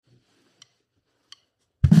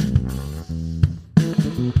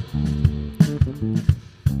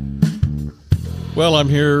Well, I'm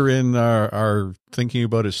here in our Thinking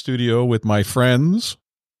About It studio with my friends,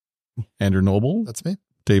 Andrew Noble. That's me.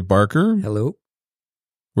 Dave Barker. Hello.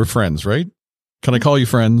 We're friends, right? Can I call you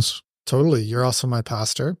friends? Totally. You're also my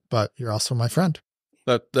pastor, but you're also my friend.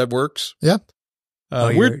 That works? Yeah.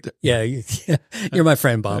 You're my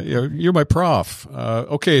friend, Bob. You're my prof.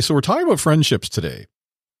 Okay, so we're talking about friendships today.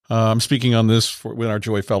 I'm speaking on this with our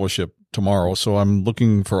Joy Fellowship tomorrow, so I'm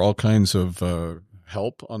looking for all kinds of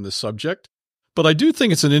help on this subject. But I do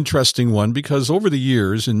think it's an interesting one because over the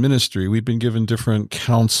years in ministry, we've been given different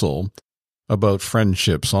counsel about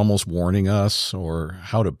friendships, almost warning us or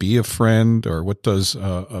how to be a friend or what does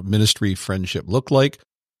a ministry friendship look like.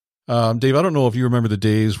 Dave, I don't know if you remember the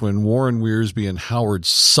days when Warren Wiersbe and Howard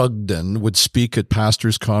Sugden would speak at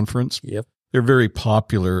pastors' conference. Yep. They're very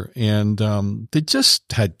popular, and they just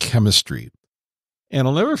had chemistry. And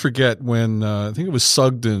I'll never forget when I think it was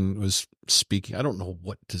Sugden was speaking. I don't know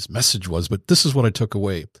what his message was, but this is what I took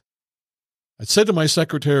away. I said to my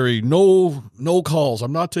secretary, no calls.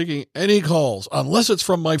 I'm not taking any calls unless it's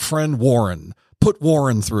from my friend Warren. Put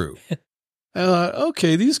Warren through.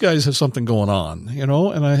 Okay, these guys have something going on,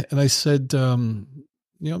 and I said,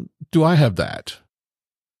 do I have that?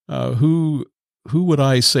 Who would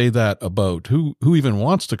I say that about? Who even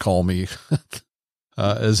wants to call me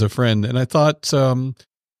as a friend? And I thought,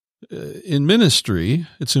 in ministry,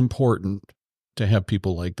 it's important to have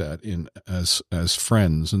people like that as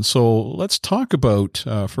friends. And so let's talk about,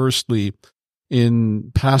 firstly,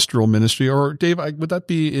 in pastoral ministry, or Dave, would that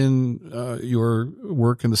be in your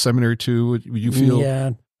work in the seminary too? Would you feel?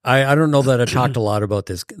 Yeah, I don't know that I talked a lot about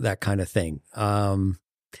that kind of thing.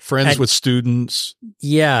 Friends with students.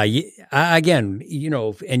 Yeah, again,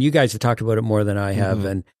 and you guys have talked about it more than I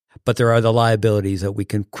have, but there are the liabilities that we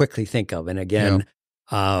can quickly think of. And again,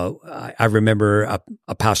 I remember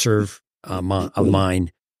a pastor of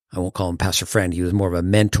mine. I won't call him pastor friend. He was more of a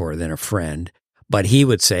mentor than a friend. But he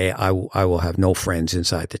would say, I will have no friends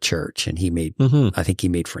inside the church. And I think he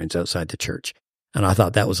made friends outside the church. And I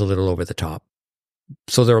thought that was a little over the top.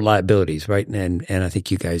 So there are liabilities, right? And I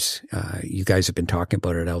think you guys have been talking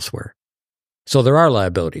about it elsewhere. So there are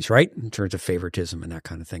liabilities, right? In terms of favoritism and that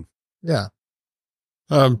kind of thing. Yeah.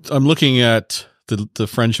 I'm looking at the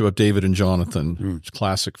friendship of David and Jonathan,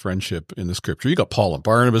 classic friendship in the scripture. You got Paul and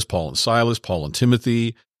Barnabas, Paul and Silas, Paul and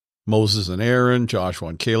Timothy, Moses and Aaron, Joshua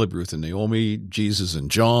and Caleb, Ruth and Naomi, Jesus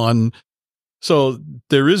and John. So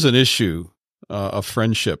there is an issue of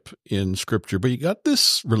friendship in Scripture, but you got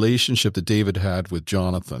this relationship that David had with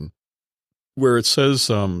Jonathan, where it says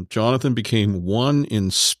Jonathan became one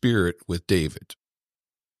in spirit with David,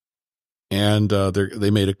 and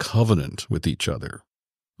they made a covenant with each other,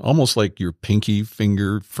 almost like your pinky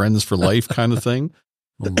finger friends for life kind of thing.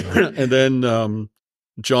 And then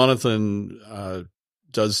Jonathan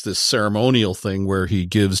does this ceremonial thing where he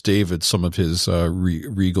gives David some of his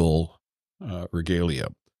regal regalia.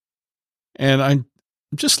 And I'm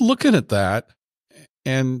just looking at that,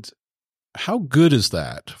 and how good is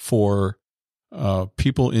that for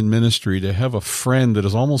people in ministry to have a friend that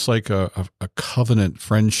is almost like a covenant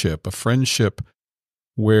friendship, a friendship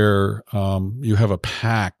where you have a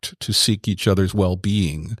pact to seek each other's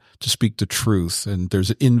well-being, to speak the truth, and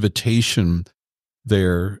there's an invitation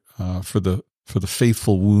there for the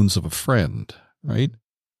faithful wounds of a friend, right?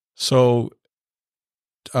 So,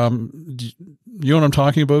 you know what I'm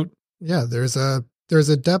talking about? Yeah, there's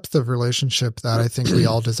a depth of relationship that I think we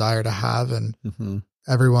all desire to have, and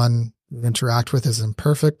everyone you interact with is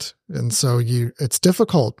imperfect, and so it's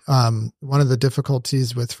difficult. One of the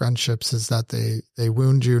difficulties with friendships is that they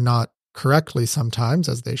wound you not correctly sometimes,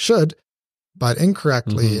 as they should, but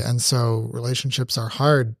incorrectly, and so relationships are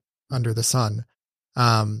hard under the sun.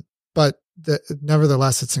 But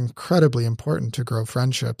nevertheless, it's incredibly important to grow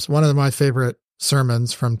friendships. One of my favorite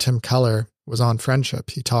sermons from Tim Keller was on friendship.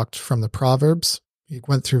 He talked from the Proverbs. He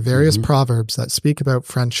went through various Proverbs that speak about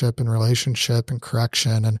friendship and relationship and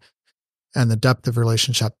correction and the depth of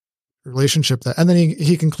relationship that, and then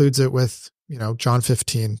he concludes it with, John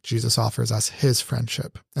 15, Jesus offers us his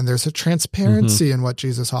friendship. And there's a transparency in what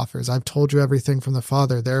Jesus offers. I've told you everything from the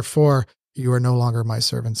Father. Therefore, you are no longer my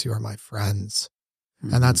servants. You are my friends.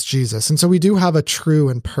 And that's Jesus. And so we do have a true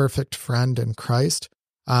and perfect friend in Christ.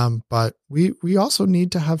 But we also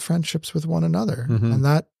need to have friendships with one another. And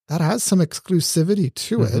that has some exclusivity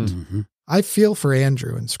to it. I feel for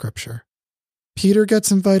Andrew in Scripture. Peter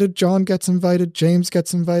gets invited, John gets invited, James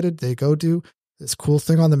gets invited. They go do this cool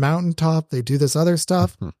thing on the mountaintop. They do this other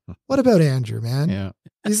stuff. What about Andrew, man? Yeah.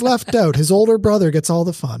 He's left out. His older brother gets all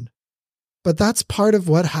the fun. But that's part of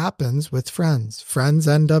what happens with friends. Friends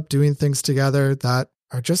end up doing things together that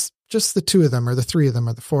are just the two of them or the three of them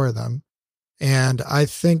or the four of them. And I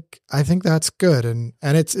think that's good.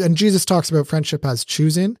 And Jesus talks about friendship as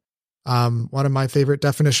choosing. One of my favorite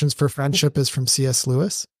definitions for friendship is from C.S.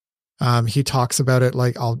 Lewis. He talks about it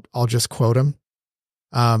like, I'll just quote him.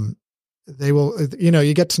 They will,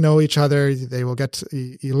 you get to know each other. They will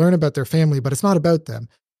you learn about their family, but it's not about them.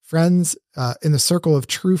 Friends, in the circle of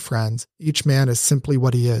true friends, each man is simply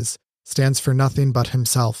what he is, stands for nothing but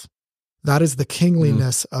himself. That is the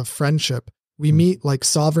kingliness of friendship. We meet like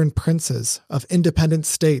sovereign princes of independent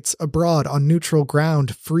states abroad on neutral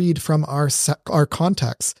ground, freed from our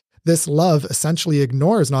context. This love essentially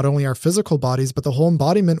ignores not only our physical bodies, but the whole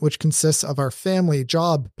embodiment which consists of our family,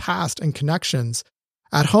 job, past, and connections.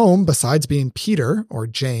 At home, besides being Peter or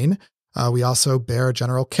Jane, we also bear a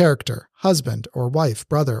general character, husband or wife,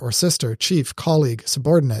 brother or sister, chief, colleague,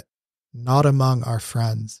 subordinate. Not among our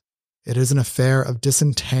friends. It is an affair of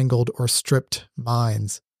disentangled or stripped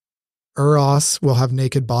minds. Eros will have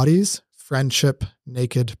naked bodies, friendship,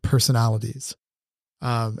 naked personalities.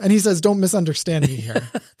 And he says, don't misunderstand me here.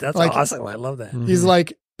 That's awesome. I love that. He's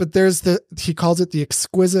like, but he calls it the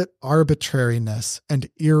exquisite arbitrariness and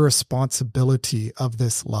irresponsibility of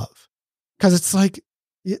this love. Because it's like,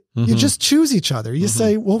 you just choose each other. You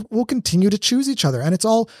say, well, we'll continue to choose each other. And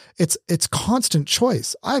it's constant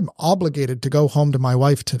choice. I'm obligated to go home to my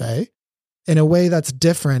wife today in a way that's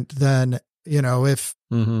different than, if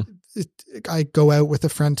I go out with a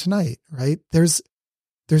friend tonight, right? There's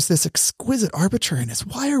this exquisite arbitrariness.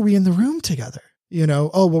 Why are we in the room together?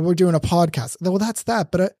 Oh, well, we're doing a podcast. Well, that's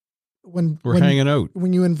that. But when hanging out,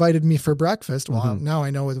 when you invited me for breakfast, well, now I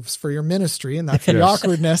know it was for your ministry, and that's the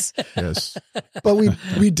awkwardness. Yes. But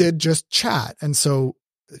we did just chat. And so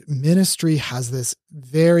ministry has this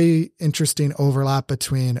very interesting overlap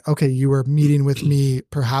between, okay, you were meeting with me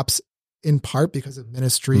perhaps in part because of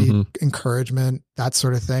ministry, encouragement, that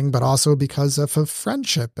sort of thing, but also because of a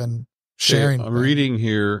friendship and sharing. I'm reading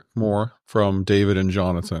here more from David and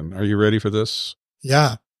Jonathan. Are you ready for this?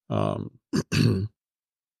 Yeah.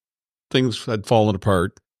 Things had fallen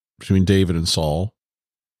apart between David and Saul.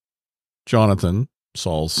 Jonathan,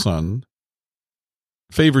 Saul's son,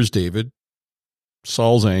 favors David.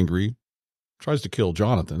 Saul's angry, tries to kill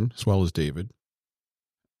Jonathan as well as David.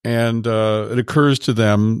 And it occurs to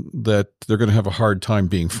them that they're going to have a hard time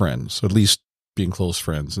being friends, at least being close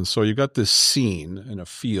friends. And so you've got this scene in a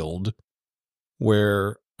field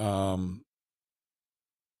where,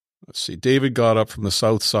 David got up from the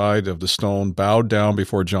south side of the stone, bowed down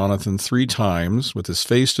before Jonathan 3 times with his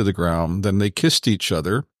face to the ground. Then they kissed each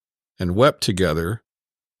other and wept together,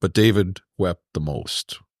 but David wept the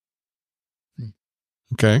most.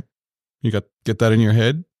 Okay? You get that in your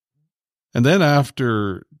head? And then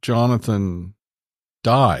after Jonathan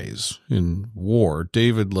dies in war,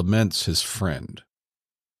 David laments his friend.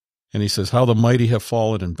 And he says, how the mighty have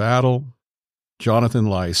fallen in battle. Jonathan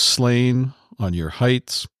lies slain on your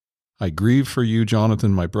heights. I grieve for you,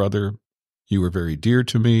 Jonathan, my brother. You were very dear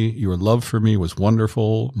to me. Your love for me was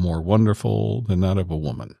wonderful, more wonderful than that of a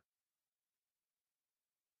woman.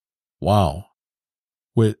 Wow.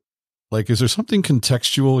 Is there something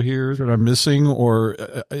contextual here that I'm missing, or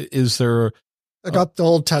is there I got the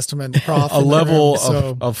Old Testament prof a level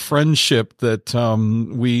of friendship that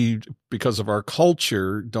we, because of our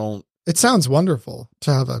culture, don't? It sounds wonderful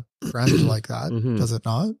to have a friend like that, does it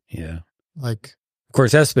not? Yeah. Of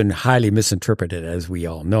course, that's been highly misinterpreted, as we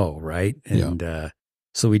all know, right? And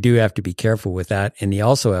so we do have to be careful with that. And you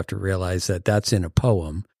also have to realize that that's in a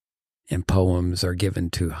poem, and poems are given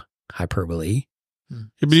to hyperbole. Yeah,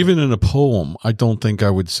 but even in a poem, I don't think I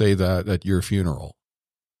would say that at your funeral.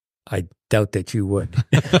 I doubt that you would.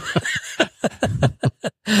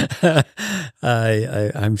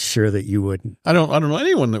 I'm sure that you wouldn't. I don't know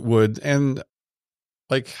anyone that would. And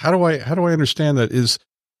how do I understand that?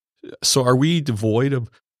 So are we devoid of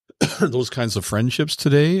those kinds of friendships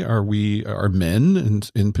today? Are men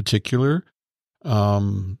in particular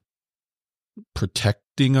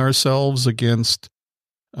protecting ourselves against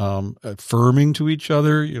affirming to each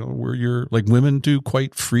other, where you're like women do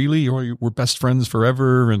quite freely, or we're best friends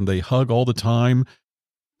forever and they hug all the time.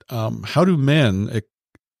 How do men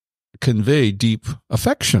convey deep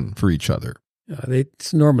affection for each other?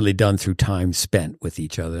 It's normally done through time spent with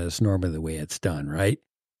each other. That's normally the way it's done, right?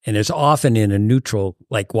 And it's often in a neutral,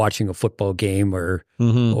 like watching a football game or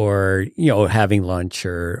having lunch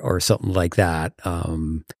or something like that,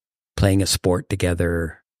 playing a sport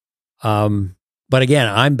together. But again,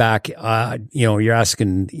 I'm back, you're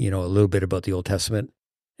asking, a little bit about the Old Testament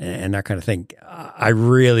and that kind of thing. I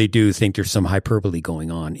really do think there's some hyperbole going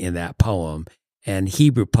on in that poem. And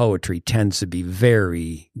Hebrew poetry tends to be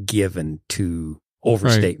very given to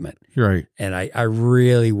overstatement. Right. And I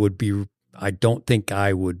really would be I don't think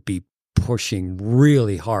I would be pushing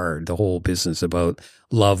really hard the whole business about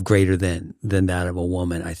love greater than that of a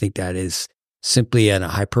woman. I think that is simply a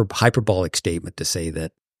hyperbolic statement to say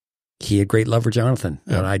that he had great love for Jonathan,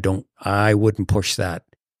 and I wouldn't push that.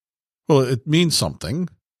 Well, it means something.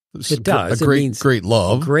 It does. It means great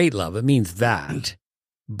love. Great love. It means that,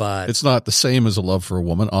 but it's not the same as a love for a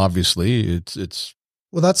woman. Obviously, it's.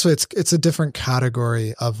 Well, it's a different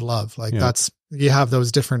category of love. Like you have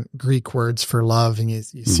those different Greek words for love, and you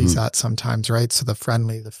see that sometimes, right? So the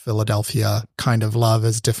friendly, the Philadelphia kind of love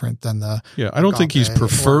is different than the I don't think he's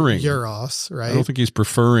preferring Eros, right? I don't think he's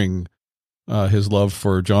preferring his love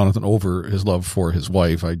for Jonathan over his love for his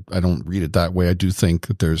wife. I don't read it that way. I do think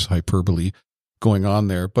that there's hyperbole going on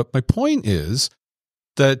there. But my point is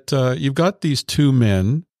that you've got these two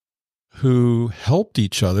men who helped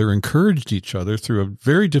each other, encouraged each other through a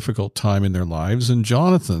very difficult time in their lives. And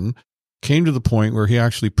Jonathan came to the point where he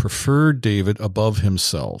actually preferred David above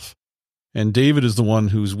himself. And David is the one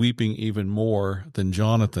who's weeping even more than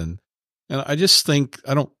Jonathan. And I just think,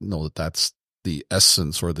 I don't know that that's the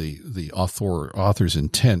essence or the author's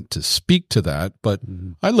intent to speak to that, but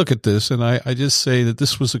I look at this and I just say that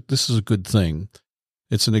this is a good thing.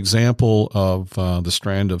 It's an example of the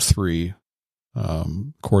strand of three.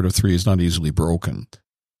 Cord of three is not easily broken.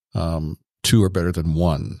 Two are better than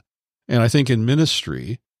one. And I think in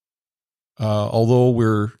ministry, although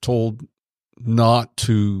we're told not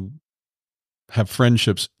to have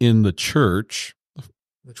friendships in the church,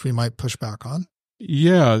 which we might push back on.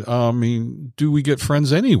 Yeah. I mean, do we get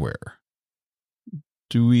friends anywhere?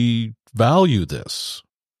 Do we value this?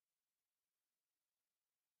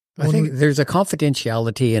 I think there's a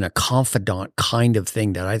confidentiality and a confidant kind of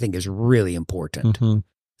thing that I think is really important.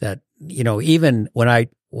 That, even when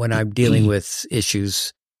I'm dealing with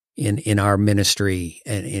issues in our ministry,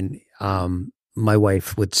 and my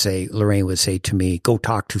wife Lorraine would say to me, go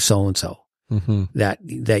talk to so-and-so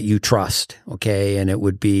that you trust. Okay. And it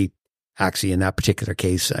would be actually in that particular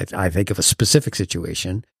case, I think of a specific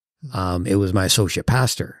situation. It was my associate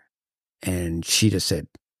pastor, and she just said,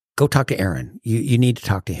 go talk to Aaron. You need to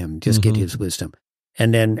talk to him. Just get his wisdom.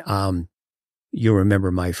 And then you'll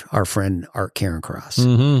remember our friend Art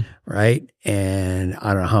Cairncross, right? And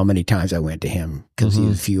I don't know how many times I went to him because he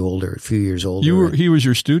was a few years older. He was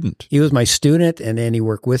your student. He was my student, and then he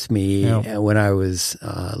worked with me when I was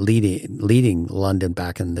leading London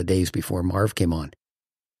back in the days before Marv came on.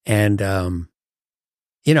 And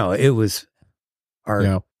it was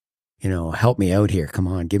Art. Help me out here. Come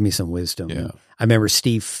on, give me some wisdom. Yeah. I remember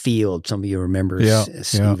Steve Field. Some of you remember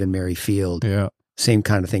Steve and Mary Field. Yeah. Same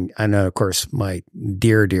kind of thing. And of course, my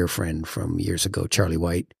dear friend from years ago, Charlie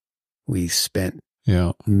White, we spent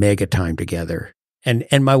mega time together.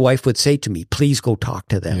 And my wife would say to me, please go talk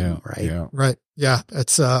to them. Right. Yeah. Right. Yeah.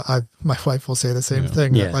 It's, my wife will say the same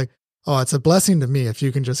thing. Yeah. Like, oh, it's a blessing to me if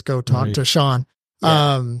you can just go talk to Sean.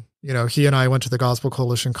 Yeah. He and I went to the Gospel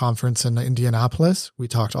Coalition conference in Indianapolis. We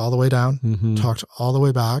talked all the way down, talked all the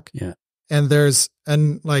way back. Yeah. And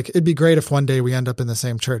it'd be great if one day we end up in the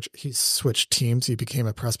same church. He switched teams. He became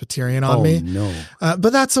a Presbyterian on me. No.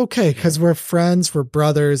 But that's okay, because we're friends, we're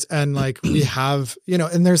brothers. And we have,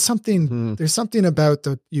 and there's something about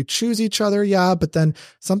you choose each other. Yeah. But then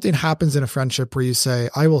something happens in a friendship where you say,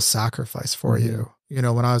 I will sacrifice for you. When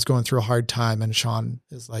I was going through a hard time, and Sean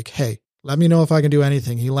is like, hey, let me know if I can do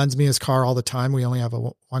anything. He lends me his car all the time. We only have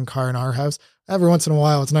one car in our house. Every once in a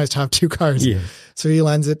while, it's nice to have two cars. Yeah. So he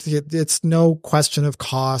lends it. It's no question of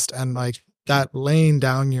cost. And that laying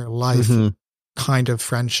down your life kind of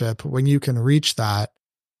friendship, when you can reach that,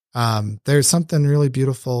 there's something really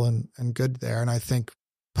beautiful and good there. And I think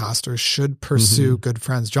pastors should pursue good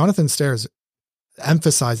friends. Jonathan Stairs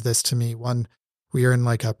emphasized this to me when we were in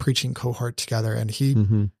a preaching cohort together, and he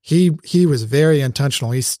was very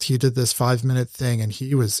intentional. He did this 5-minute thing, and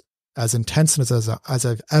he was as intense as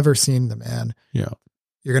I've ever seen the man. Yeah.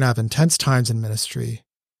 You're going to have intense times in ministry.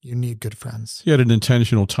 You need good friends. He had an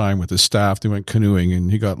intentional time with his staff. They went canoeing,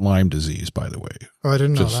 and he got Lyme disease, by the way. Oh, I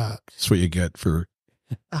didn't know that. That's what you get for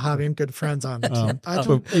having good friends on the team.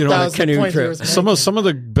 Canoe trip. Some of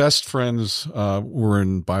the best friends were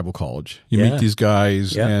in Bible college. You meet these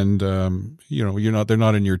guys, and they're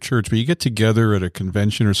not in your church, but you get together at a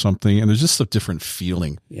convention or something, and there's just a different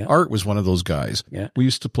feeling. Yeah. Art was one of those guys. Yeah. We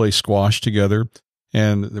used to play squash together,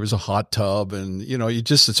 and there was a hot tub, and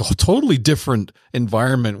it's a totally different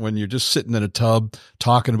environment when you're just sitting in a tub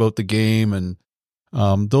talking about the game, and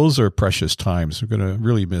those are precious times. We're going to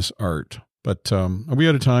really miss Art. But are we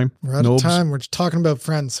out of time? We're out of time. We're just talking about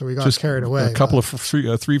friends, so we got carried away. A couple of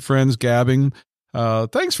three friends gabbing.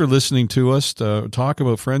 Thanks for listening to us talk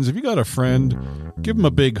about friends. If you got a friend, give them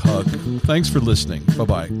a big hug. Thanks for listening.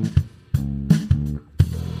 Bye-bye.